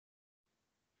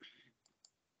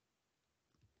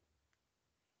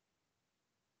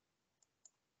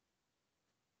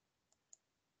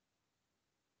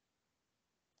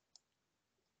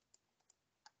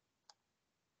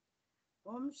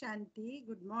Om Shanti,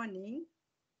 good morning.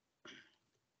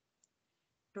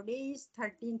 Today is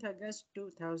 13th August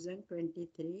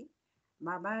 2023.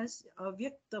 Baba's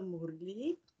Avyakta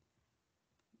Murli,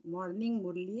 Morning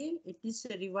Murli. It is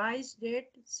a revised date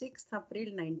 6th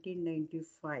April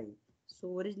 1995.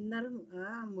 So original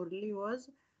Murli was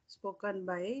spoken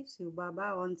by Shiv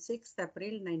Baba on 6th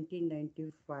April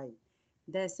 1995.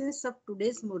 The essence of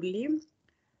today's Murli.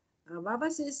 Baba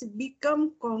says,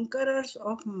 become conquerors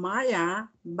of Maya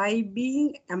by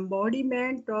being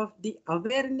embodiment of the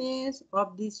awareness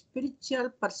of the spiritual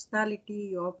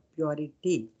personality of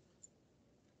purity.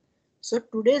 So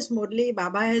today's Murli,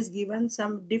 Baba has given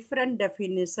some different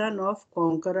definition of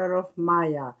conqueror of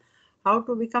Maya. How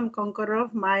to become conqueror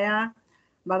of Maya?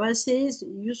 Baba says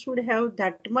you should have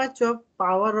that much of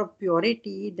power of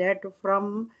purity that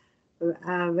from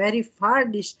a very far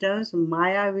distance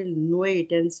Maya will know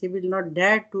it and she will not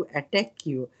dare to attack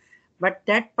you. But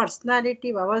that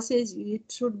personality, Baba says, it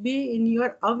should be in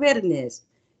your awareness.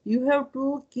 You have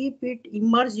to keep it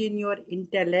immersed in your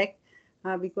intellect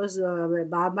because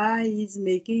Baba is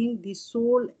making the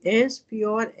soul as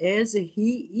pure as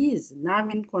he is now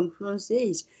in confluence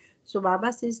age. So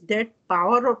Baba says that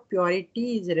power of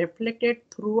purity is reflected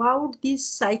throughout this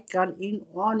cycle in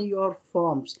on your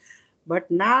forms. But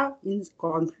now in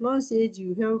confluence age,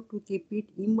 you have to keep it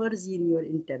immersed in your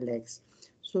intellects.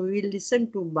 So we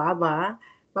listen to Baba.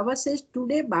 Baba says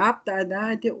today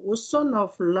BapDada, the ocean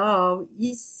of love,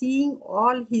 is seeing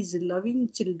all his loving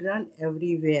children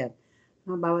everywhere.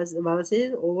 Baba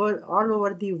says all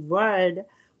over the world,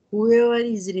 whoever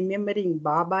is remembering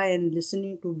Baba and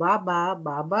listening to Baba,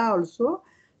 Baba also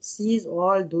sees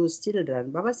all those children.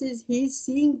 Baba says he is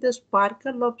seeing the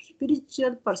sparkle of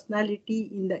spiritual personality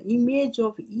in the image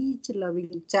of each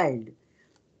loving child.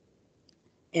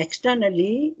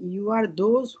 Externally, you are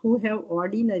those who have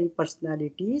ordinary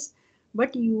personalities,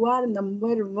 but you are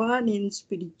number one in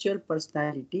spiritual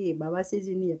personality. Baba says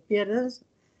in appearance,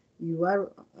 you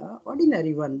are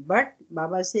ordinary one, but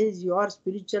Baba says your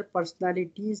spiritual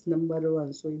personality is number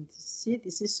one. So see,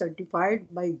 this is certified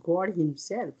by God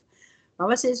himself.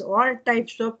 Baba says all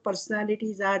types of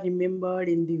personalities are remembered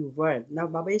in the world. Now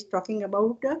Baba is talking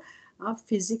about a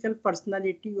physical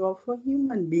personality of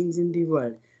human beings in the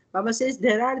world. Baba says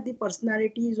there are the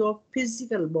personalities of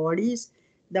physical bodies,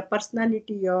 the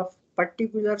personality of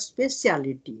particular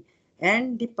speciality,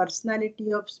 and the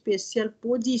personality of special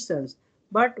positions.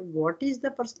 But what is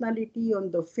the personality on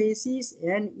the faces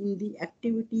and in the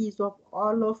activities of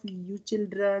all of you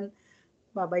children?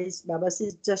 Baba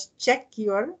says just check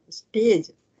your stage.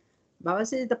 Baba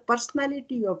says the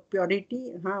personality of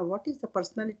purity. What is the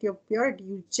personality of purity?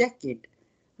 You check it.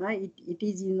 It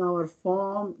is in our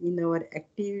form, in our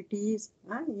activities,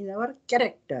 in our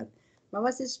character.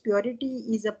 Baba says purity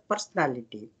is a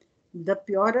personality. The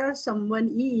purer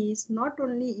someone is, not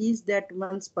only is that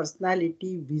one's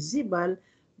personality visible,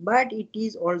 but it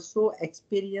is also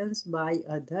experienced by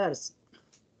others.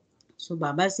 So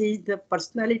Baba says the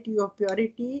personality of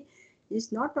purity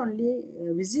is not only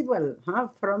visible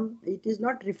from it is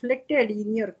not reflected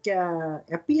in your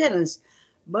appearance,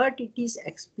 but it is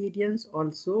experienced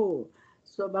also.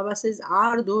 So Baba says,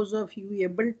 are those of you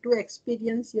able to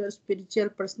experience your spiritual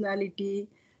personality?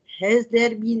 Has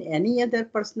there been any other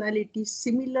personality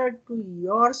similar to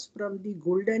yours from the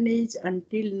golden age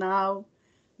until now?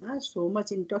 So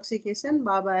much intoxication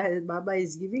Baba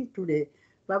is giving today.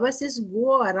 Baba says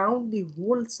go around the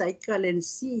whole cycle and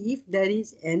see if there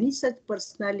is any such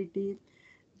personality.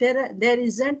 There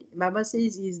isn't. Baba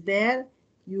says is there.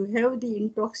 You have the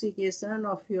intoxication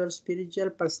of your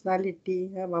spiritual personality.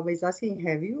 Baba is asking,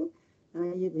 have you?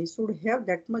 You should have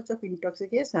that much of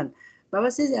intoxication. Baba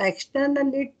says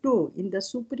externally too, in the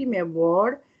supreme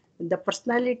abode, the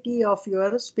personality of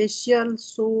your special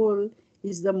soul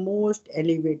is the most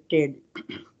elevated.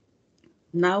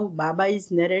 Now Baba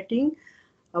is narrating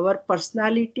our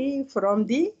personality from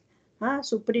the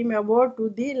supreme abode to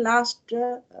the last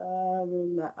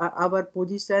our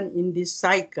position in this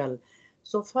cycle.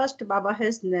 So first Baba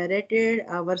has narrated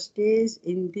our stage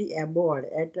in the abode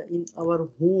in our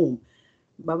home.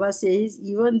 Baba says,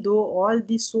 even though all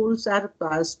the souls are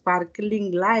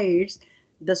sparkling lights,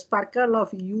 the sparkle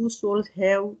of you souls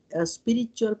have a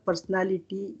spiritual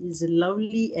personality is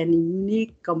lovely and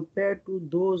unique compared to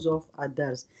those of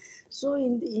others. So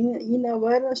in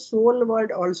our soul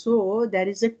world also, there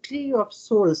is a tree of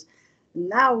souls.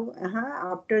 Now,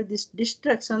 after this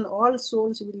destruction, all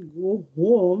souls will go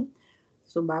home.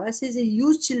 So Baba says,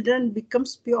 you children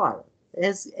becomes pure,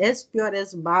 as pure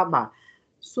as Baba.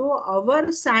 So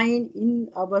our sign in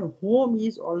our home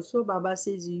is also Baba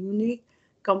says unique.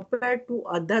 compared to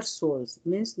other souls,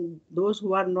 means those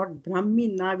who are not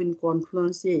Brahmi now in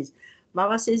confluence age.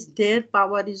 Baba says their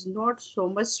power is not so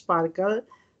much sparkle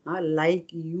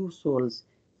like you souls.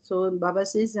 So Baba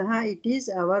says, it is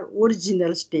our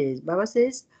original stage. Baba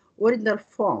says original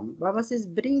form. Baba says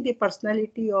bring the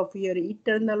personality of your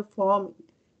eternal form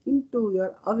into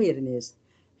your awareness.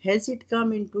 Has it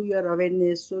come into your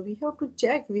awareness? So we have to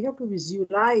check, we have to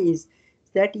visualize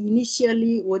that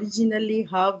initially, originally,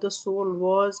 how the soul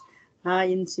was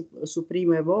in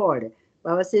Supreme Abode.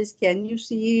 Baba says, can you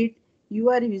see it? You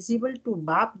are visible to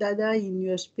BapDada in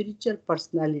your spiritual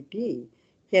personality.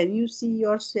 Can you see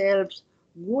yourselves?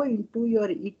 Go into your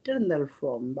eternal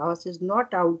form. Baba says,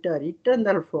 not outer,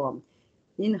 eternal form.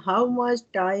 In how much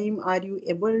time are you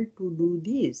able to do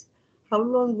this? How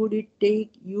long would it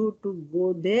take you to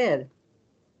go there?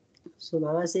 So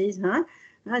Baba says,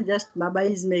 just Baba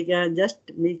is just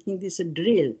making this a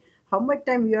drill. How much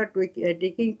time you are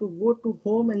taking to go to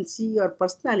home and see your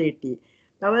personality?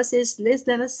 Baba says less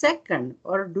than a second.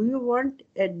 Or do you want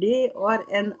a day or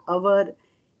an hour?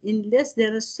 In less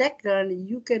than a second,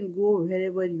 you can go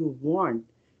wherever you want.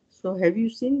 So have you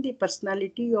seen the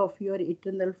personality of your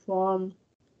eternal form?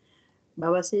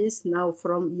 Baba says, now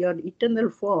from your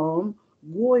eternal form,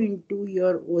 go into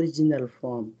your original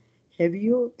form. Have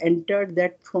you entered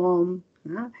that form?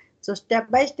 So step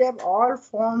by step, all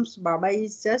forms, Baba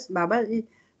says,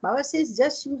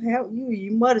 just you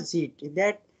immerse it.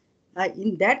 That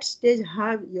in that stage,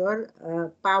 how your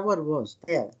power was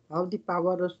there, how the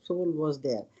power of soul was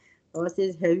there. Baba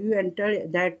says, have you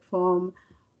entered that form,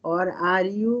 or are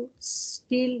you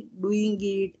still doing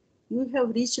it? You have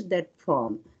reached that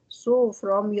form. So,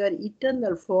 from your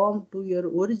eternal form to your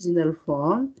original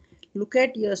form, look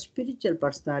at your spiritual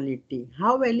personality.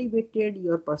 How elevated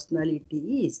your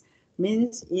personality is.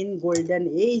 Means in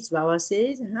golden age, Baba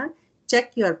says,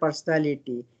 check your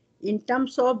personality in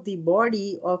terms of the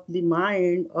body, of the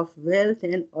mind, of wealth,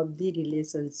 and of the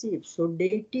relationship. So,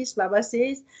 deities, Baba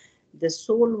says, the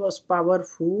soul was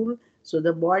powerful, so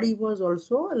the body was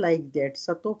also like that,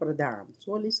 Sato Pradhan.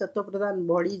 Soul is Sato Pradhan,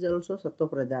 body is also Sato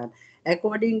Pradhan.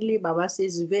 Accordingly, Baba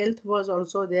says wealth was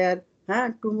also there.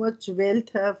 Too much wealth,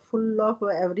 full of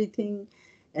everything,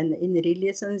 and in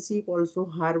relationship also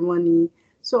harmony.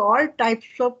 So all types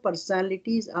of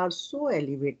personalities are so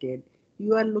elevated.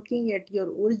 You are looking at your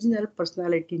original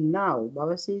personality now.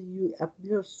 Baba says you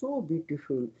appear so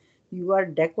beautiful. You are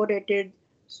decorated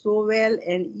so well,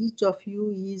 and each of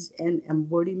you is an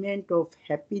embodiment of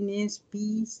happiness,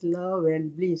 peace, love,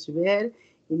 and bliss. Where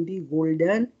in the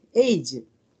golden age.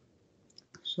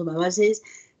 So Baba says,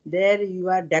 there you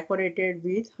are decorated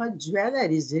with her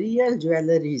jewelries, real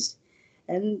jewelries.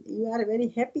 And you are very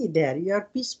happy there. You are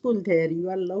peaceful there. You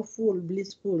are loveful,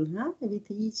 blissful,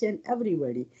 with each and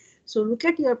everybody. So look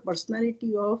at your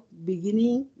personality of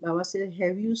beginning. Baba says,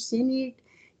 have you seen it?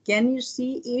 Can you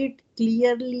see it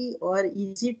clearly, or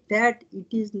is it that it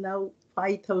is now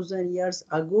 5,000 years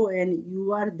ago and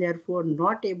you are therefore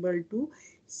not able to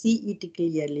see it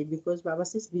clearly? Because Baba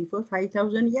says before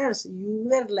 5,000 years you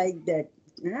were like that.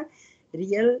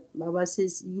 Real, Baba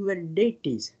says, you were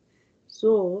deities.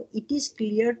 So it is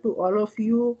clear to all of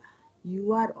you,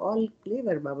 you are all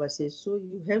clever, Baba says. So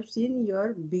you have seen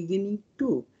your beginning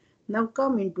too. Now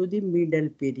come into the middle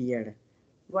period.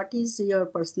 What is your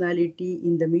personality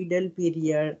in the middle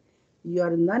period?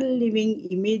 Your non-living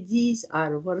images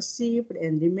are worshipped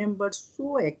and remembered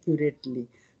so accurately.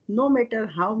 No matter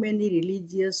how many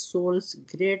religious souls,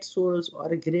 great souls,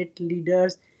 or great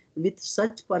leaders with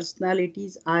such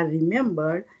personalities are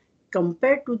remembered,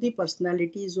 compared to the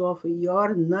personalities of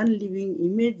your non-living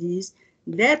images,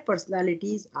 their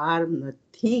personalities are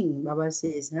nothing, Baba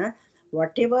says.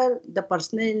 Whatever the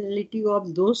personality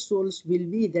of those souls will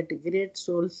be, that great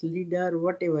souls, leader,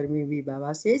 whatever may be,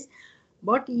 Baba says,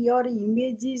 but your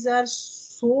images are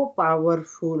so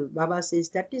powerful, Baba says,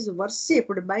 that is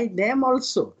worshipped by them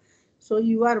also. So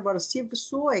you are worshipped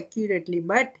so accurately,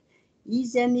 but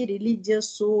is any religious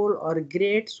soul or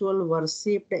great soul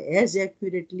worshipped as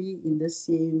accurately in the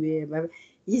same way?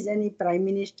 Is any prime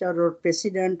minister or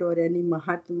president or any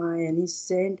Mahatma, any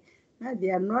saint,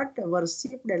 they are not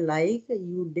worshipped like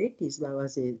you deities, Baba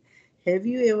says. Have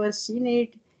you ever seen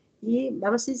it?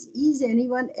 Baba says, is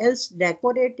anyone else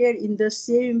decorated in the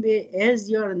same way as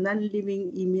your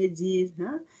non-living images?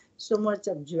 So much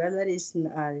of jewelry is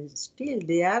still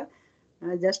they are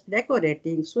just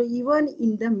decorating. So even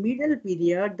in the middle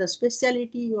period, the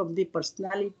speciality of the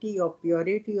personality of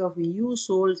purity of you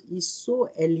souls is so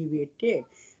elevated.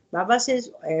 Baba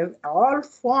says, all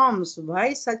forms,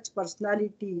 why such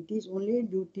personality? It is only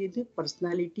due to the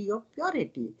personality of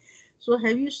purity. So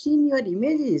have you seen your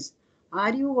images?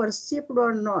 Are you worshipped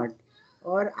or not?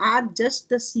 Or are just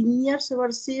the seniors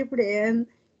worshipped and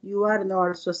you are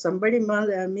not? So somebody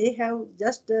may have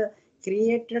just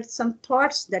created some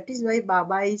thoughts. That is why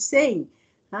Baba is saying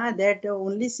that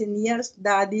only seniors,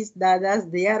 dadis,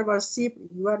 dadas, they are worshipped.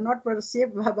 You are not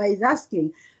worshipped. Baba is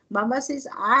asking. Baba says,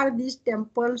 are these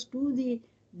temples to the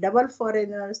double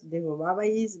foreigners? Baba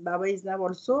is now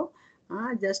also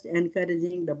just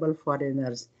encouraging double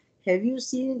foreigners. Have you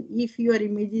seen if your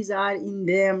images are in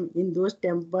them, in those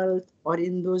temples or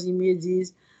in those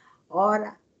images,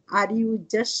 or are you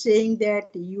just saying that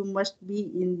you must be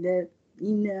in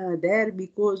there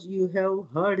because you have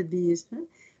heard this?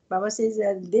 Baba says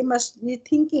they must be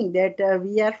thinking that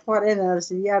we are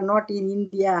foreigners, we are not in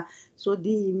India, so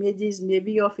the images may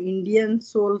be of Indian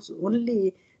souls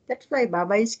only. That's why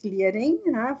Baba is clearing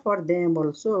for them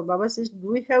also. Baba says,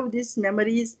 do you have these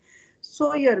memories?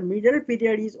 So your middle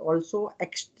period is also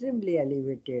extremely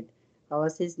elevated. Baba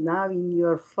says, now in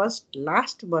your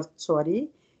last birth, sorry,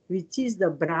 which is the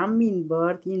Brahmin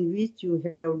birth in which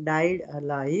you have died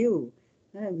alive.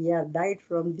 We have died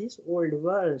from this old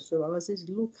world. So Baba says,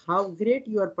 look how great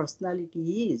your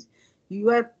personality is.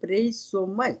 You are praised so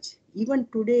much. Even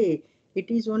today, it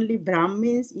is only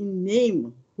Brahmins in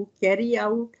name who carry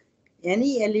out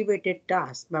any elevated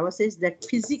task. Baba says that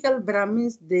physical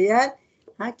Brahmins, they are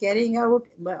carrying out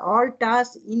all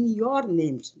tasks in your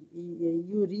names.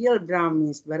 You real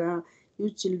Brahmins, you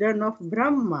children of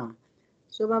Brahma.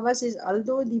 So Baba says,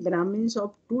 although the Brahmins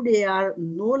of today are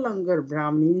no longer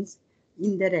Brahmins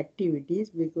in their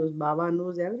activities, because Baba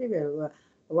knows everywhere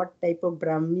what type of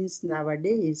Brahmins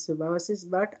nowadays. So Baba says,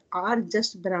 but are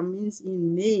just Brahmins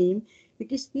in name.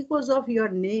 It is because of your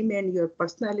name and your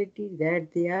personality that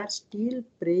they are still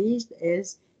praised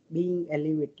as being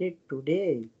elevated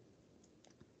today.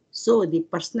 So the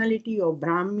personality of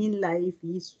Brahmin life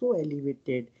is so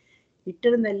elevated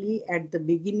eternally at the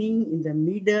beginning, in the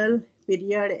middle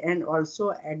period, and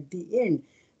also at the end.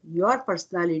 Your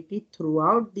personality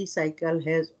throughout the cycle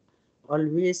has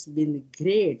always been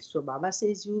great. So Baba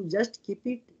says you just keep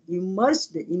it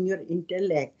immersed in your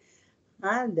intellect.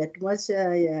 That much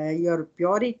your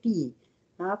purity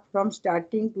from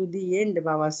starting to the end,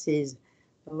 Baba says.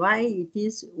 Why it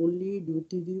is only due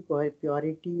to the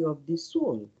purity of the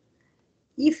soul.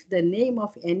 If the name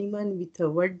of anyone with a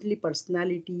worldly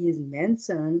personality is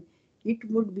mentioned, it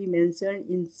would be mentioned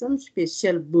in some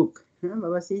special book.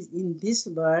 Baba says, in this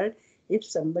world, if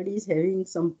somebody is having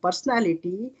some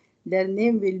personality, their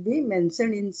name will be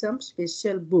mentioned in some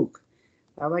special book.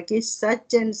 Baba says,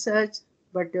 such and such,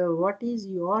 but what is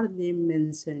your name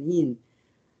mentioned in?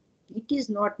 It is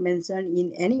not mentioned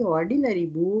in any ordinary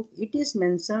book, it is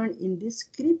mentioned in the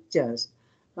scriptures.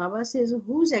 Baba says,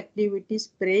 whose activities,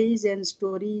 praise, and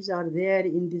stories are there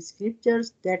in the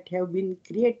scriptures that have been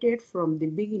created from the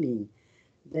beginning?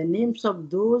 The names of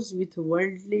those with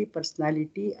worldly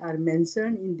personality are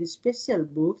mentioned in the special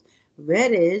books,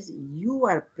 whereas you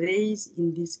are praised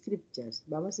in the scriptures.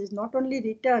 Baba says, not only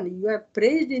written, you are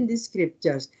praised in the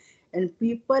scriptures. And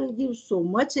people give so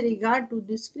much regard to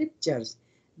the scriptures.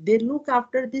 They look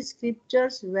after the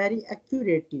scriptures very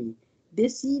accurately. They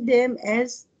see them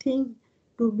as things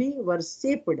to be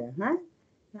worshipped.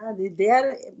 They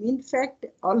are, in fact,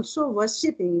 also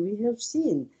worshipping. We have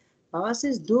seen. Baba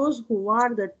says, those who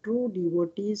are the true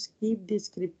devotees keep the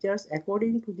scriptures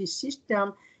according to the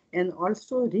system and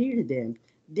also read them.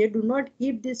 They do not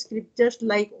keep the scriptures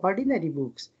like ordinary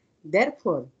books.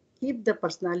 Therefore, keep the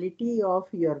personality of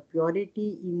your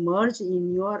purity immersed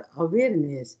in your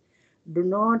awareness. Do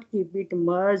not keep it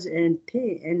merged and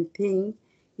think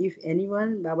if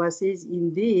anyone, Baba says,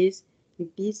 in this,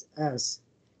 it is us.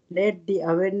 Let the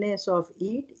awareness of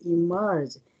it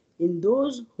emerge. In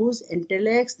those whose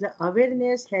intellects the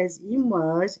awareness has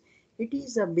emerged, it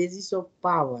is a basis of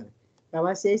power.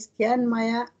 Baba says, can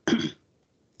Maya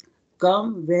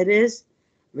come where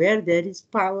there is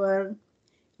power?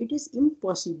 It is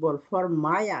impossible for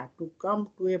Maya to come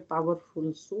to a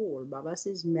powerful soul. Baba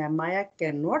says Maya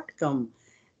cannot come.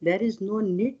 There is no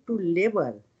need to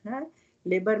labor.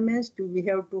 Labor means we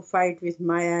have to fight with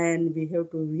Maya and we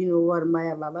have to win over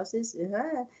Maya. Baba says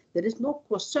there is no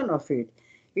question of it.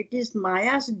 It is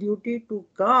Maya's duty to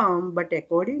come, but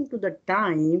according to the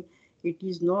time, it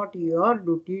is not your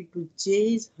duty to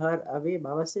chase her away.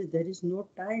 Baba says there is no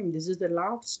time. This is the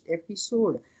last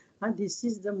episode. This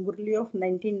is the Murli of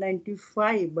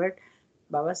 1995, but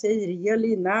Baba says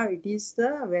really now it is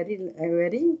the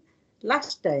very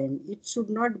last time. It should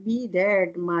not be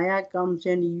that Maya comes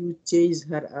and you chase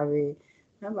her away.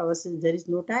 Baba says there is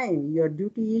no time. Your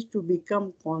duty is to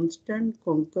become constant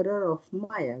conqueror of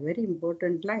Maya. Very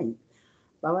important line.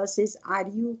 Baba says, are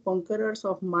you conquerors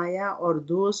of Maya or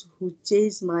those who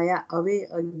chase Maya away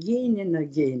again and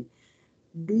again?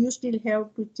 Do you still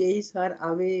have to chase her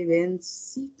away when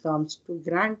she comes to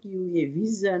grant you a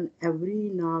vision every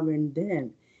now and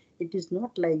then? It is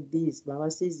not like this.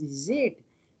 Baba says, is it?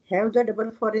 Have the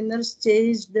double foreigners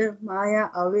chased Maya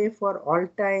away for all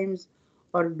times?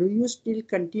 Or do you still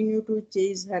continue to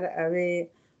chase her away?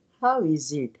 How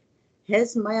is it?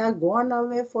 Has Maya gone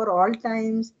away for all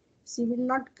times? She will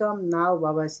not come now,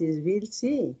 Baba says. Will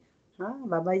she? Huh?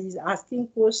 Baba is asking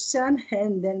question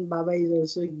and then Baba is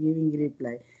also giving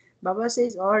reply. Baba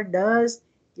says, or does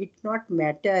it not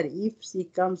matter if she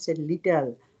comes a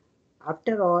little?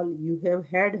 After all, you have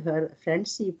had her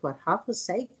friendship for half a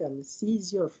cycle. She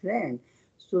is your friend.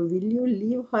 So will you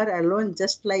leave her alone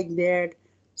just like that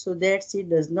so that she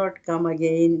does not come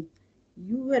again?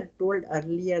 You were told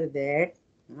earlier that,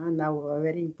 now a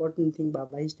very important thing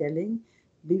Baba is telling,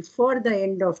 before the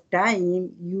end of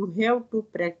time, you have to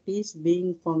practice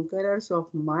being conquerors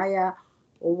of Maya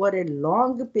over a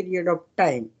long period of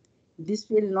time. This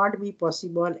will not be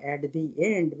possible at the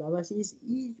end. Baba says,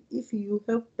 if you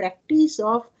have practice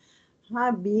of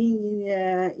being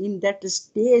in that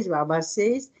stage, Baba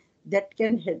says,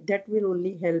 that will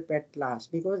only help at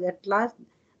last, because at last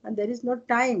there is no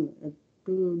time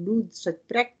to do such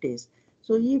practice.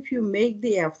 So if you make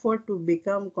the effort to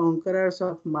become conquerors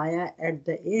of Maya at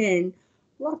the end,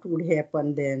 what would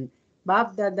happen then?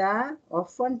 BapDada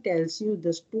often tells you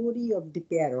the story of the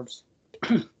parrots.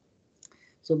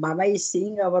 So Baba is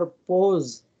seeing our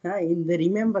pose in the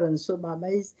remembrance. So Baba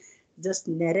is just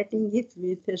narrating it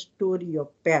with a story of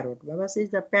parrot. Baba says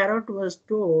the parrot was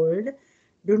told,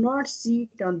 do not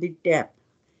sit on the tap.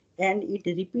 And it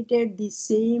repeated the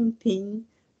same thing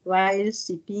while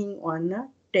sitting on a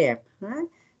tap.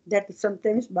 That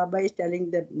sometimes Baba is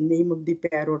telling the name of the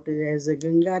parrot as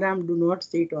Gangaram, do not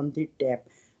sit on the tap.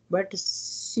 But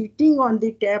sitting on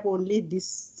the tap only,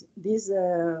 this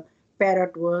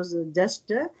parrot was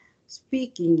just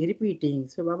speaking, repeating.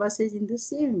 So Baba says in the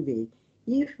same way,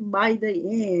 if by the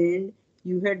end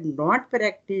you had not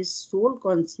practiced soul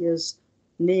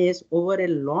consciousness over a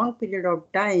long period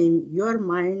of time, your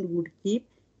mind would keep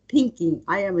thinking,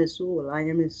 I am a soul, I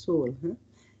am a soul.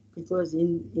 Because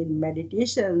in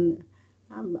meditation,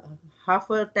 um, half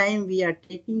a time we are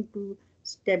taking to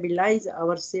stabilize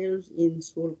ourselves in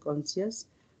soul conscious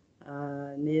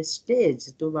stage.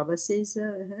 So Baba says,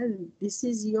 this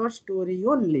is your story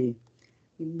only.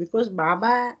 Because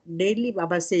Baba, daily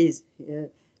Baba says,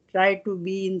 try to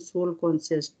be in soul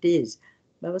conscious stage.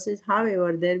 Baba says,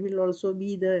 however, there will also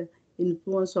be the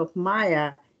influence of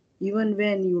Maya. Even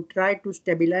when you try to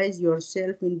stabilize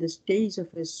yourself in the stage of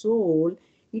a soul,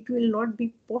 it will not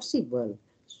be possible.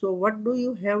 So what do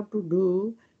you have to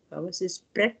do? Baba says,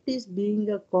 practice being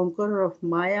a conqueror of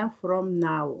Maya from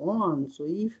now on. So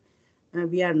if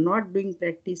we are not doing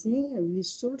practicing, we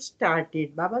should start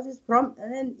it. Baba says from,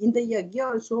 and in the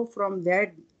yagya also, from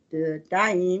that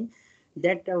time,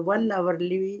 that 1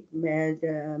 hourly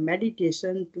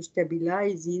meditation to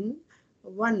stabilize in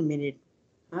 1 minute,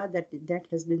 that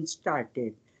has been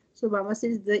started. So Baba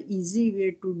says the easy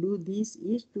way to do this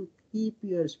is to keep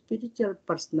your spiritual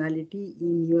personality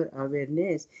in your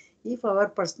awareness. If our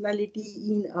personality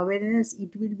in awareness,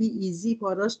 it will be easy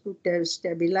for us to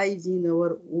stabilize in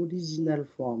our original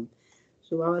form.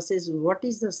 So Baba says, what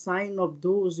is the sign of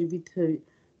those with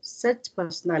such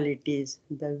personalities?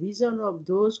 The vision of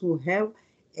those who have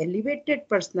elevated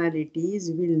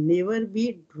personalities will never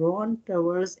be drawn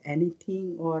towards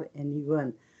anything or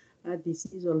anyone. This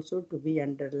is also to be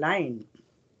underlined.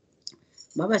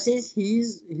 Baba says he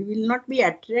will not be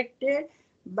attracted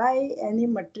by any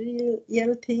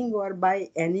material thing or by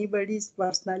anybody's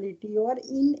personality or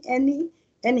in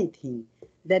anything.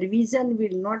 Their vision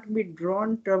will not be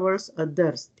drawn towards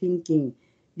others, thinking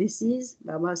this is,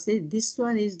 Baba says, this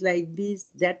one is like this,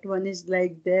 that one is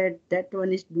like that, that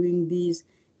one is doing this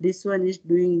one is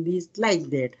doing this, like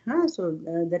that. So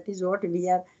that is what we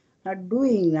are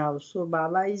doing now. So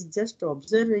Baba is just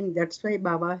observing. That's why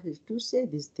Baba has to say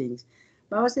these things.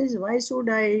 Baba says, why should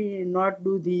I not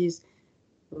do this?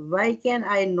 Why can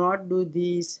I not do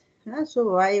this?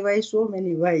 So why so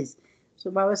many whys? So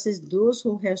Baba says, those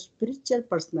who have spiritual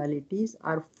personalities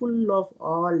are full of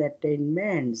all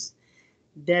attainments.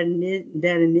 Their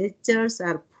natures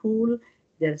are full,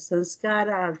 their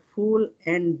sanskara are full,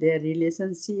 and their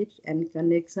relationships and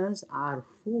connections are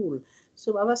full.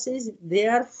 So Baba says they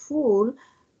are full,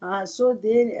 so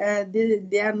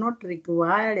they are not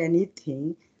required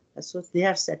anything. So they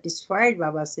are satisfied,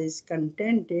 Baba says,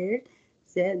 contented,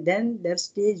 then their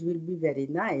stage will be very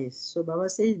nice. So Baba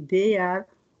says they are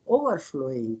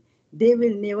overflowing. They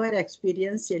will never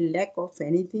experience a lack of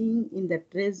anything in the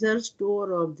treasure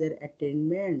store of their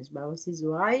attainments. Baba says,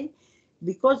 why?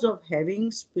 Because of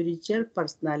having spiritual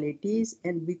personalities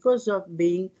and because of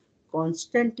being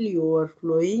constantly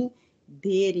overflowing,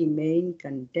 they remain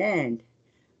content.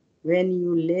 When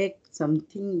you lack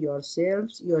something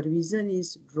yourselves, your vision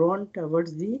is drawn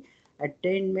towards the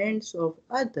attainments of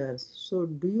others. So,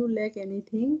 do you lack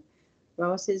anything?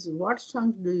 Baba says, what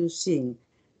songs do you sing?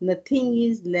 Nothing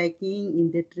is lacking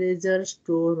in the treasure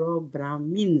store of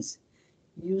Brahmins.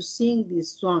 You sing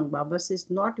this song, Baba says,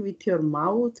 not with your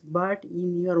mouth, but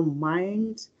in your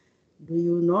minds. Do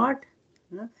you not?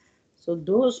 Huh? So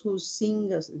those who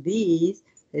sing these,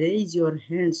 raise your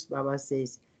hands, Baba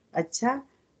says. Acha,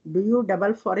 do you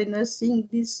double foreigners sing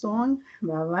this song?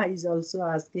 Baba is also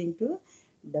asking to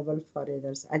double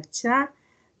foreigners. Acha,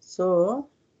 so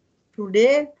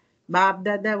today,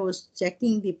 BapDada was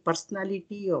checking the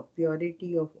personality of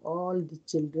purity of all the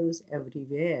children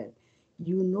everywhere.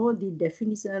 You know the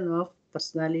definition of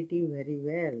personality very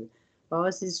well.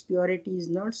 Baba says purity is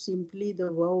not simply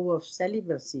the vow of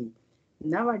celibacy.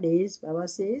 Nowadays, Baba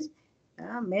says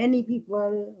many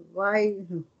people why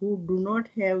who do not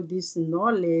have this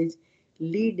knowledge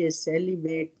lead a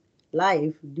celibate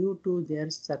life due to their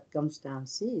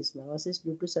circumstances. Baba says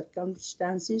due to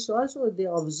circumstances also they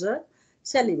observe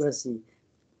celibacy.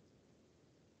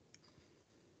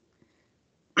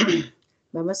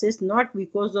 Baba says not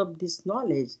because of this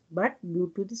knowledge, but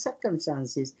due to the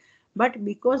circumstances, but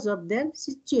because of their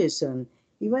situation.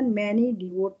 Even many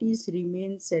devotees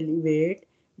remain celibate.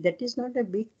 That is not a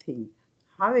big thing.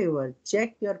 However,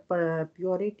 check your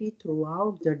purity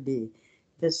throughout the day.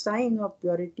 The sign of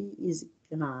purity is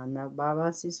now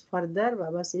Baba says further.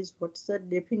 Baba says, what's the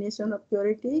definition of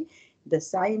purity? The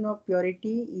sign of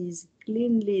purity is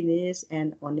cleanliness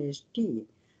and honesty.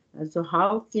 So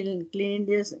how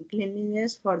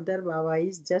cleanliness further Baba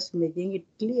is just making it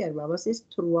clear. Baba says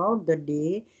throughout the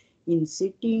day in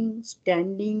sitting,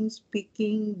 standing,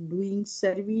 speaking, doing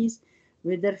service,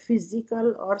 whether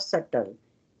physical or subtle.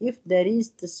 If there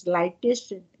is the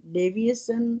slightest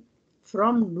deviation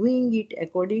from doing it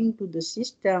according to the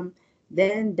system,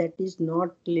 then that is not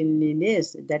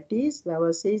cleanliness. That is,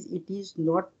 Baba says, it is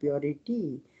not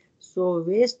purity. So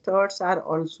waste thoughts are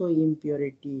also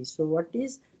impurity. So what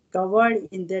is covered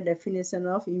in the definition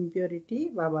of impurity?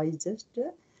 Baba is just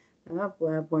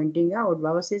pointing out.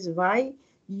 Baba says, why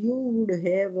you would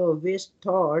have waste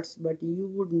thoughts, but you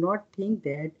would not think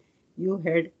that you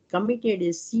had committed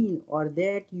a sin or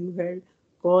that you had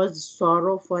caused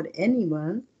sorrow for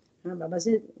anyone. Baba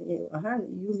says,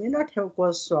 you may not have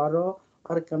caused sorrow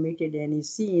or committed any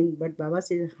sin, but Baba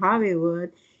says,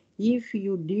 however, if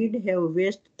you did have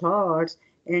waste thoughts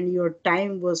and your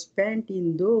time was spent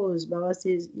in those, Baba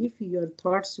says, if your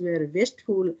thoughts were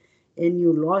wasteful and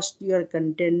you lost your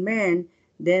contentment,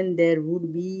 then there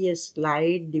would be a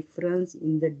slight difference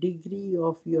in the degree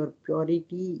of your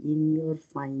purity in your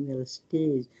final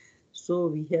stage. So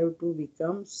we have to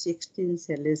become 16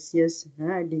 Celsius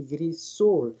degree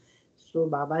soul. So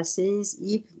Baba says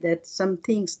if that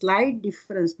something slight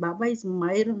difference, Baba is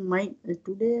my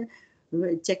today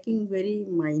checking very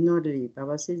minorly.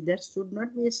 Baba says there should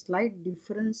not be a slight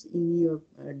difference in your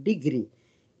degree.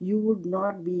 You would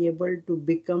not be able to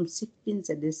become 16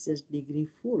 Celsius degree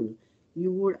full.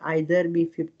 You would either be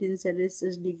 15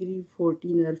 Celsius degree,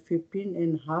 14 or 15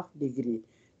 and half degree.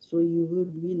 So you will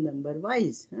be number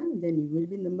wise. Then you will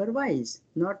be number wise,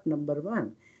 not number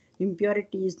one.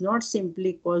 Impurity is not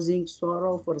simply causing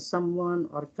sorrow for someone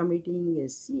or committing a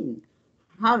sin.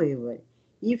 However,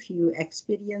 if you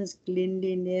experience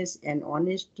cleanliness and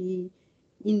honesty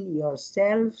in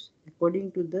yourselves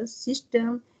according to the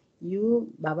system,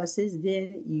 you, Baba says,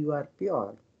 then you are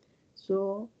pure.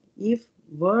 So, if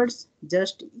words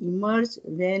just emerge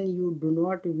when you do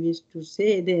not wish to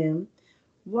say them,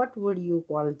 what would you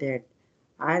call that?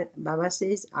 Baba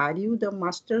says, are you the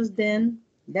masters then?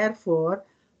 Therefore,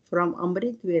 from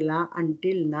Amrit Vela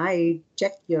until night,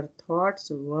 check your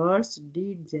thoughts, words,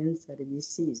 deeds, and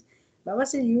services. Baba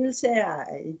says, you will say,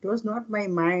 it was not my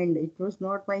mind, it was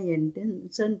not my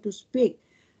intention to speak.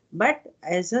 But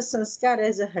as a sanskar,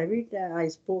 as a habit, I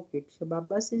spoke it. So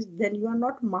Baba says, then you are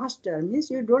not master.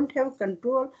 Means you don't have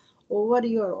control over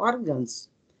your organs.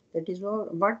 That is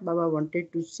what Baba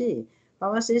wanted to say.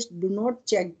 Baba says, do not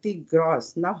check the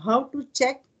gross. Now, how to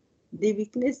check the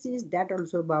weaknesses? That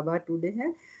also Baba today.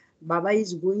 Baba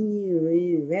is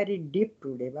going very deep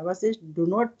today. Baba says, do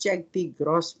not check the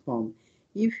gross form.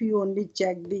 If you only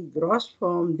check the gross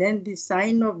form, then the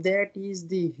sign of that is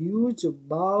the huge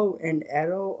bow and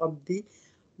arrow of the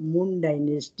moon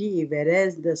dynasty,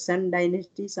 whereas the sun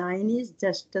dynasty sign is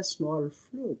just a small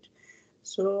flute.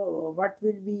 So, what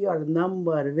will be your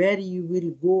number? Where you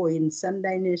will go in Sun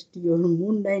Dynasty or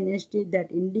Moon Dynasty? That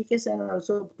indication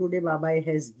also today Baba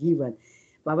has given.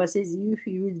 Baba says if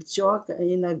you will chalk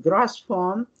in a gross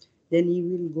form, then you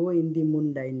will go in the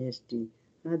Moon Dynasty.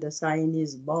 The sign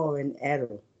is bow and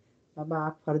arrow.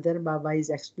 Baba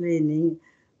is explaining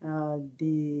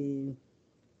the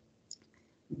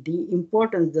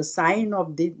importance, the sign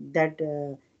of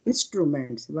that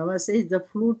instruments. Baba says the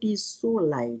flute is so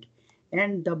light,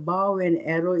 and the bow and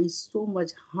arrow is so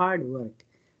much hard work.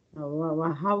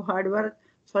 How hard work?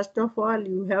 First of all,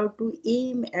 you have to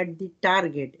aim at the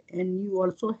target, and you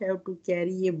also have to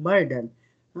carry a burden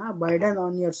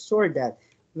on your shoulder.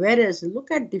 Whereas,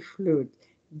 look at the flute,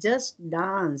 just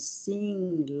dance,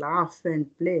 sing, laugh, and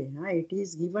play. It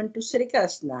is given to Sri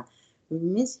Krishna,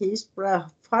 means he is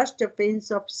first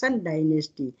prince of Sun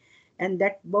dynasty, and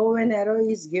that bow and arrow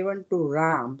is given to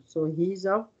Ram, so he is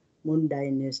of Moon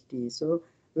dynasty. So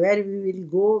where we will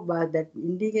go by that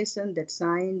indication, that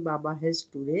sign Baba has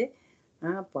today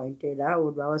pointed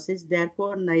out. Baba says,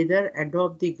 therefore, neither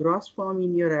adopt the gross form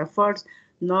in your efforts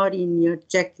nor in your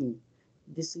checking.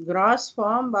 This gross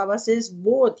form, Baba says,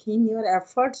 both in your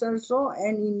efforts also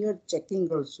and in your checking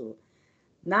also.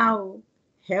 Now,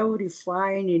 have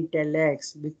refined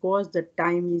intellects, because the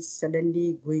time is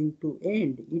suddenly going to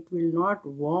end. It will not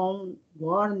warn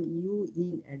you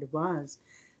in advance.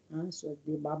 So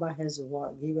the Baba has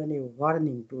given a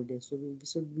warning today. So we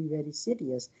should be very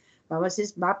serious. Baba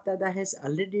says BapDada has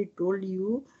already told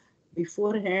you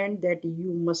beforehand that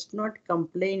you must not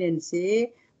complain and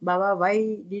say, Baba,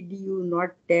 why did you not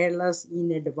tell us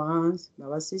in advance?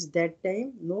 Baba says that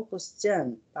time, no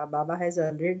question. Baba has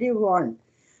already warned.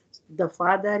 The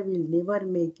father will never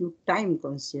make you time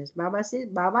conscious. Baba says,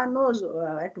 Baba knows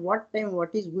at what time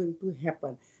what is going to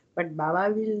happen, but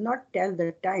Baba will not tell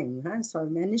the time. So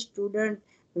many students,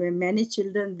 many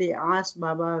children, they ask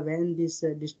Baba when this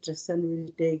destruction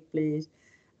will take place.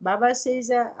 Baba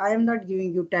says, I am not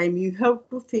giving you time. You have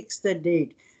to fix the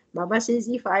date. Baba says,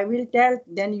 if I will tell,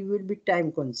 then you will be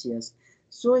time conscious.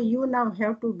 So you now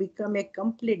have to become a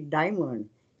complete diamond.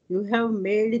 You have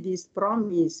made this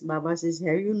promise. Baba says,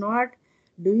 have you not?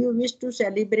 Do you wish to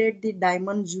celebrate the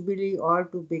diamond jubilee or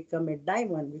to become a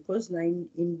diamond? Because in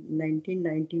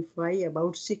 1995,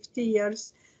 about 60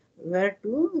 years were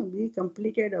to be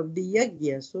completed of the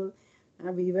yajna. So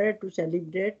we were to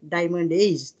celebrate diamond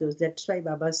age. So that's why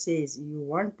Baba says, you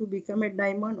want to become a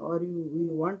diamond or you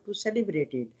want to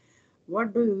celebrate it.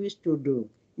 What do you wish to do?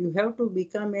 You have to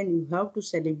become and you have to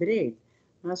celebrate.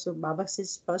 So Baba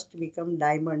says, first become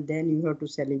diamond, then you have to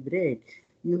celebrate.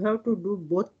 You have to do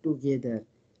both together.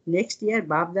 Next year,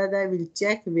 BapDada will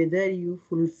check whether you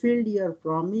fulfilled your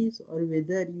promise or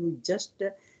whether you just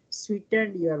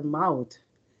sweetened your mouth.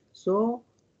 So,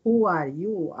 who are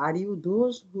you? Are you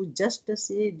those who just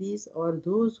say this or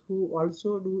those who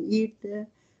also do it?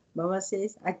 Baba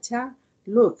says, Acha,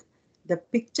 look, the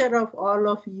picture of all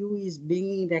of you is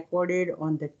being recorded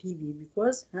on the TV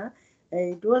because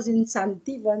it was in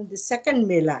Santivan, the second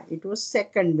Mela. It was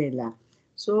second Mela.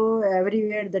 So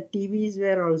everywhere the TVs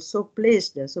were also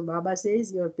placed. So Baba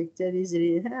says your picture is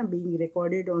being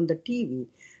recorded on the TV.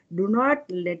 Do not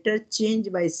later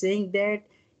change by saying that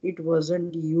it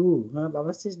wasn't you.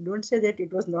 Baba says, don't say that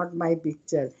it was not my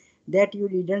picture, that you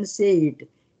didn't say it.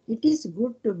 It is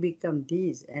good to become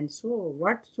this. And so,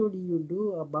 what should you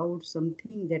do about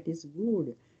something that is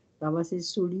good? Baba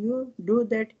says, should you do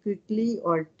that quickly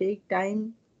or take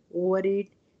time over it?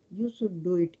 You should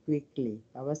do it quickly.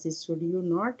 Baba says, should you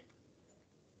not?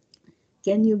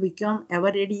 Can you become ever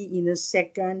ready in a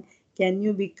second? Can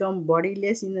you become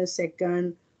bodiless in a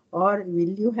second? Or will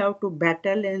you have to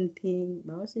battle and think?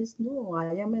 Baba says, no,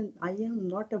 I am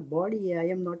not a body. I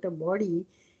am not a body.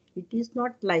 It is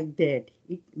not like that.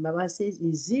 Baba says,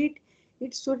 is it?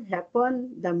 It should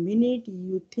happen the minute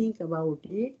you think about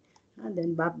it. And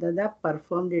then BapDada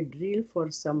performed a drill for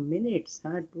some minutes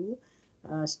to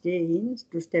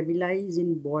to stabilize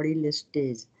in bodiless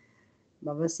stage.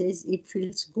 Baba says it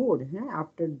feels good.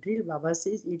 After drill, Baba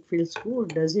says it feels good,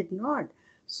 does it not?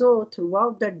 So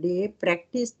throughout the day,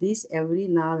 practice this every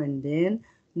now and then.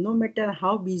 No matter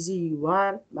how busy you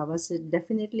are, Baba says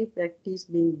definitely practice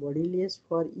being bodiless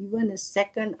for even a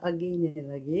second again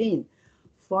and again.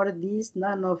 For this,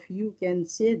 none of you can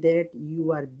say that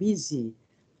you are busy.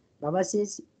 Baba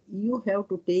says you have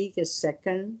to take a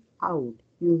second out.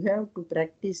 You have to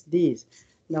practice this.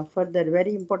 Now, further,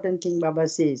 very important thing Baba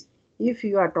says, if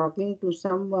you are talking to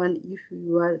someone, if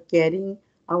you are carrying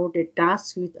out a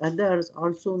task with others,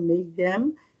 also make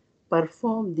them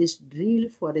perform this drill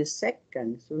for a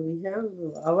second. So we have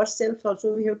ourselves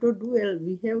also, we have to do,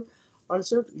 we have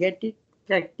also get it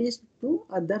practiced to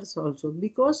others also,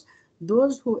 because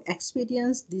those who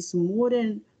experience this more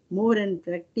and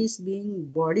practice being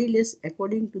bodiless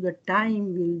according to the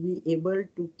time will be able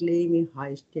to claim a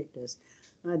high status.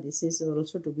 This is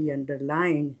also to be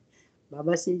underlined.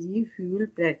 Baba says if you will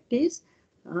practice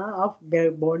of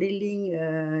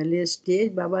bodyling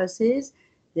stage, Baba says,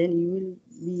 then you will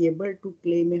be able to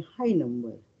claim a high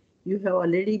number. You have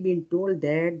already been told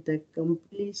that the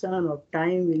completion of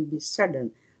time will be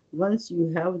sudden. Once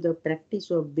you have the practice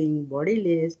of being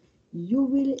bodiless, you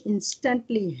will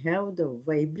instantly have the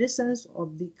vibrations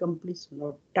of the completion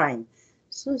of time.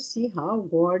 So see how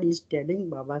God is telling,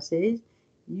 Baba says,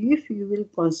 if you will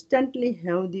constantly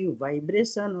have the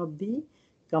vibration of the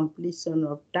completion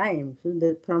of time, so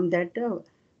that from that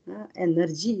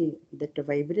energy, that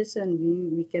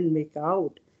vibration, we can make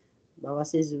out. Baba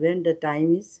says when the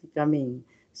time is coming.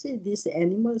 See, these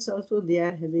animals also, they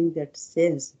are having that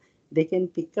sense. They can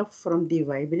pick up from the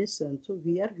vibration. So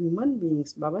we are human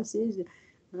beings. Baba says,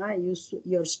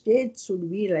 your state should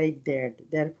be like that.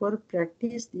 Therefore,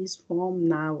 practice this form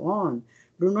now on.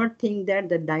 Do not think that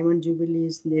the diamond jubilee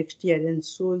is next year and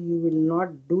so you will not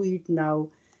do it now,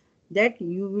 that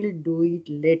you will do it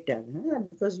later,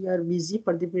 because you are busy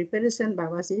for the preparation.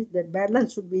 Baba says that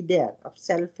balance should be there of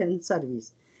self and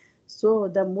service. So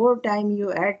the more time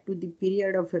you add to the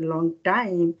period of a long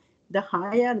time, the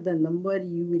higher the number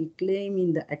you will claim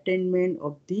in the attainment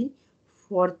of the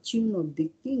fortune of the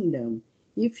kingdom.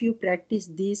 If you practice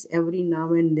this every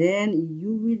now and then,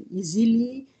 you will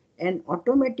easily and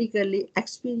automatically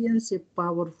experience a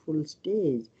powerful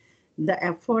stage. The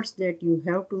efforts that you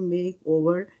have to make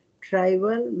over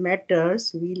trivial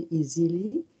matters will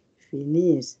easily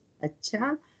finish.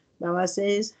 Acha, Baba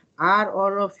says, are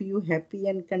all of you happy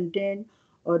and content?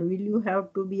 Or will you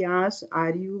have to be asked,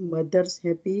 are you mothers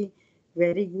happy?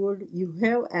 Very good. You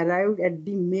have arrived at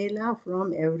the Mela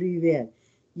from everywhere.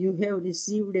 You have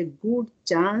received a good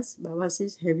chance. Baba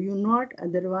says, have you not?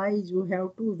 Otherwise, you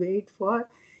have to wait for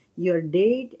your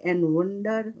date and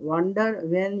wonder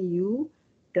when your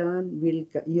turn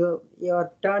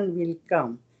will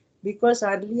come. Because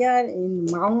earlier in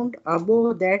Mount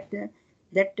Abu, that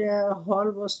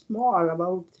hall was small,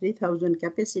 about 3,000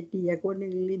 capacity.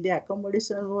 Accordingly, the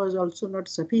accommodation was also not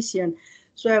sufficient.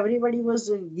 So everybody was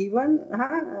given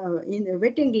in a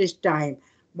waiting list time.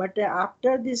 But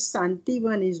after this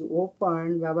Santivan is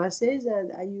opened, Baba says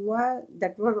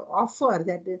that was offer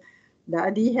that the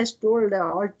Adi has told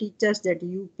all teachers that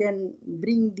you can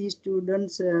bring these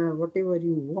students whatever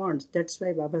you want. That's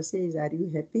why Baba says, are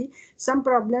you happy? Some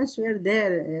problems were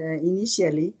there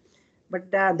initially,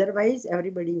 but otherwise,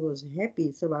 everybody was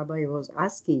happy. So Baba was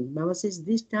asking. Baba says,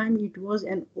 this time it was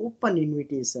an open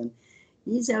invitation.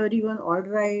 Is everyone all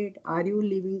right? Are you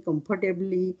living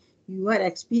comfortably? You are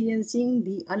experiencing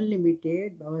the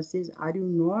unlimited. Baba says, are you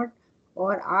not?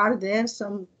 Or are there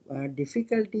some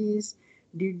difficulties?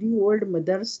 Did you old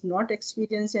mothers not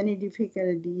experience any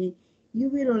difficulty? You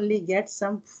will only get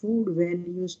some food when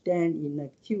you stand in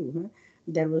a queue.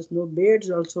 There was no beds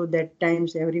also that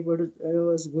times. Everybody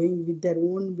was going with their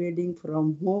own bedding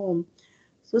from home.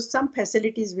 So some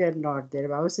facilities were not there.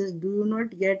 Baba says, do you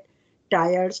not get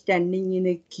tired standing in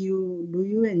a queue? Do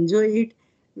you enjoy it?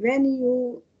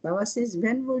 Baba says,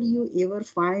 when would you ever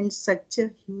find such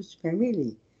a huge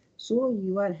family? So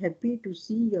you are happy to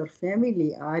see your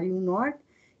family, are you not?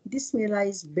 This Mela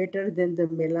is better than the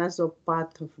Melas of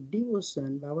path of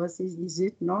devotion. Baba says, is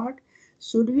it not?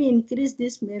 Should we increase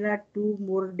this Mela 2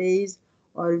 more days?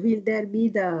 Or will there be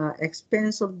the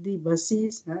expense of the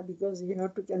buses? Because you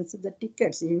have to cancel the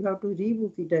tickets, you have to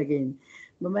rebook it again.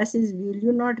 Baba says, will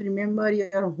you not remember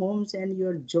your homes and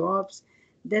your jobs?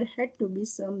 There had to be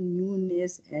some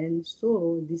newness, and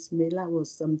so this Mela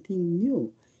was something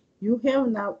new. You have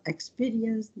now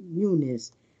experienced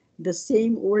newness. The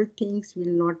same old things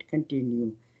will not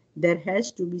continue. There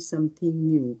has to be something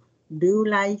new. Do you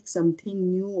like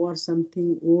something new or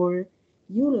something old?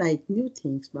 You like new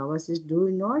things. Baba says, do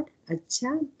you not?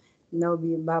 Acha. Now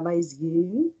Baba is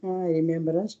giving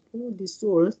remembrance to the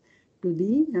souls, to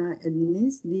the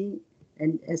means the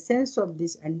and essence of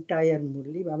this entire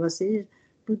Murli. Baba says,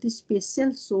 to the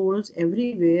special souls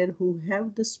everywhere who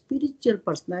have the spiritual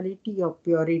personality of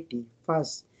purity,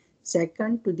 first.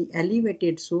 Second, to the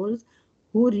elevated souls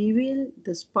who reveal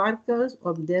the sparkles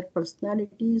of their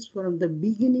personalities from the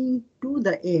beginning to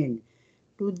the end.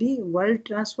 To the world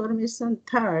transformation,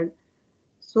 third,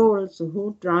 souls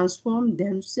who transform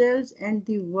themselves and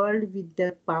the world with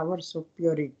their powers of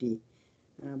purity.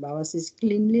 Baba says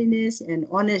cleanliness and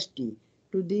honesty.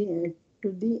 to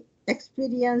the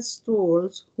experienced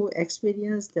souls who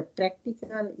experience the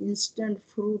practical instant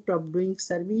fruit of doing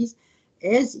service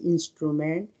as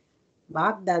instrument,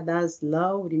 BapDada's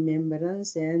love,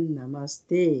 remembrance, and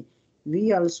namaste.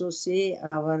 We also say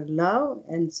our love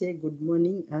and say good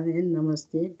morning and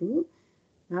namaste to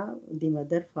the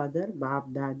mother, father, बाप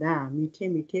दादा. मीठे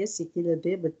मीठे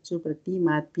सिकिलते बच्चों प्रति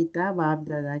माता पिता बाप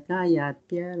दादा का याद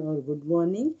प्यार और गुड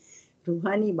मॉर्निंग.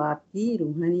 रूहानी बाप की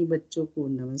रूहानी बच्चों को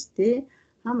नमस्ते.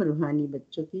 हम रूहानी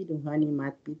बच्चों की रूहानी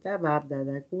माता पिता बाप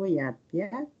दादा को याद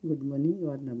प्यार गुड मॉर्निंग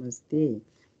और नमस्ते.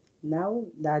 Now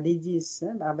Dadiji's,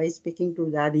 Baba is speaking to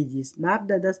Dadiji's. Bap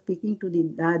Dada speaking to the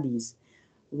Dadis.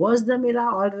 Was the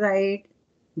Mela all right?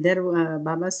 There,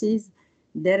 Baba says,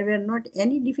 there were not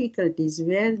any difficulties.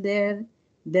 Where their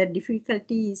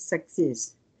difficulty is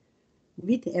success.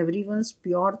 With everyone's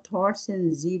pure thoughts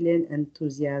and zeal and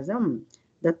enthusiasm,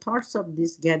 the thoughts of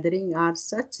this gathering are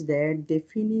such that they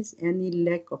finish any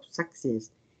lack of success.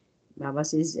 Baba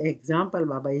says, example,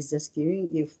 Baba is just giving,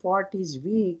 if fort is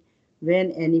weak,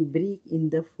 when any brick in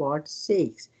the fort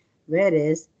shakes,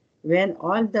 whereas when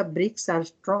all the bricks are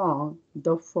strong,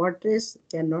 the fortress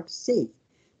cannot shake.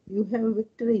 You have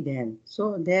victory then.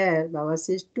 So there, Baba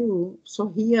says too, so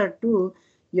here too,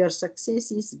 your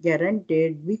success is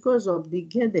guaranteed because of the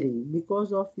gathering,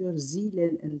 because of your zeal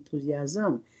and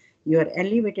enthusiasm, your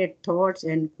elevated thoughts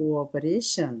and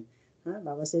cooperation.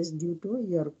 Baba says, due to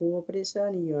your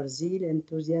cooperation, your zeal,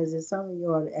 enthusiasm,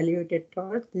 your elevated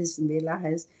thoughts, this Mela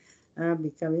has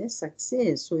become a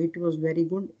success. So it was very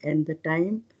good. And the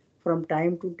time, from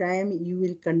time to time, you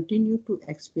will continue to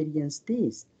experience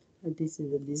this. We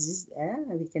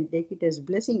can take it as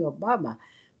blessing of Baba.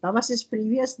 Baba says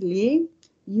previously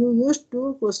you used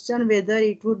to question whether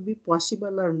it would be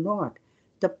possible or not.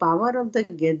 The power of the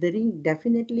gathering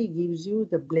definitely gives you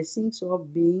the blessings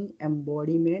of being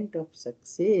embodiment of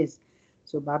success.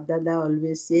 So BapDada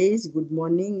always says good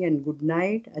morning and good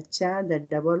night. Acha, the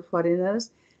double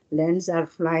foreigners, lands are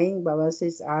flying. Baba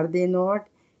says, are they not?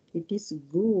 It is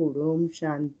good. Om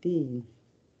Shanti.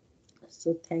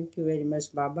 So thank you very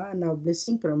much, Baba. Now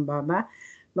blessing from Baba.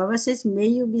 Baba says, may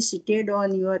you be seated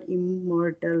on your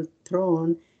immortal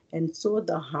throne, and so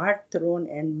the heart throne,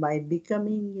 and by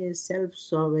becoming a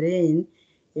self-sovereign,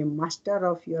 a master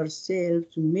of yourself,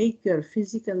 to make your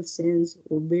physical sense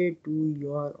obey to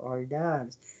your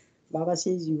orders. Baba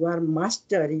says, you are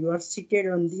master, you are seated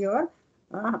on your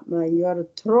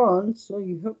throne, so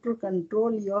you have to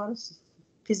control your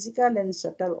physical and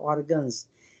subtle organs.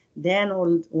 Then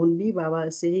only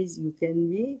Baba says you can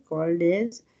be called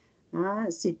as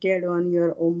seated on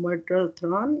your immortal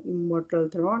throne,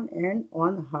 and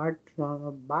on heart throne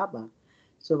of Baba.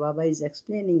 So Baba is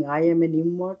explaining, I am an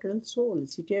immortal soul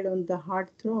seated on the heart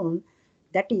throne.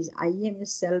 That is, I am a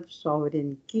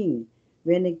self-sovereign king.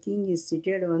 When a king is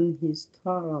seated on his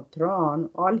throne,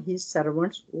 all his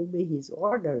servants obey his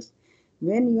orders.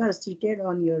 When you are seated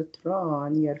on your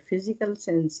throne, your physical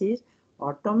senses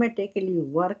automatically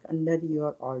work under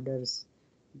your orders.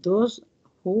 Those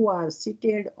who are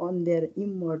seated on their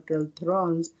immortal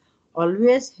thrones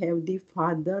always have the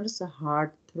Father's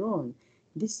heart throne.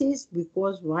 This is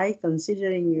because while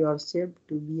considering yourself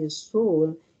to be a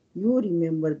soul, you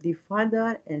remember the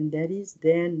Father, and there is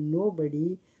then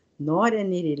nobody, nor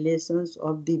any relations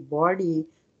of the body,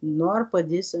 nor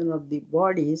possession of the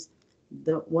bodies.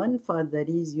 The one Father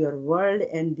is your world,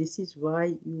 and this is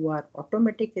why you are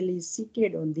automatically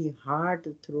seated on the heart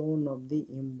throne of the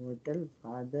immortal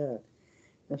Father.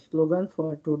 The slogan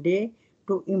for today: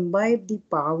 to imbibe the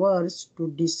powers to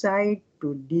decide,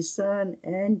 to discern,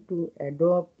 and to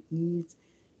adopt is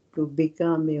to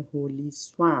become a holy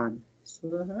swan.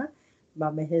 So,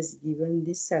 Baba has given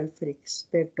this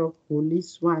self-respect of holy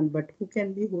swan. But who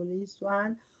can be holy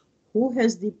swan? Who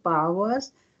has the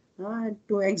powers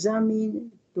to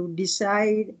examine, to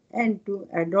decide, and to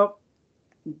adopt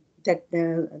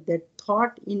that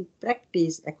thought in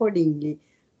practice accordingly.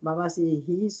 Baba says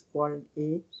he is called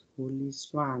a holy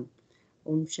swan.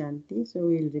 Om Shanti. So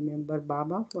we'll remember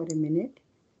Baba for a minute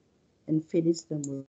and finish the Murli.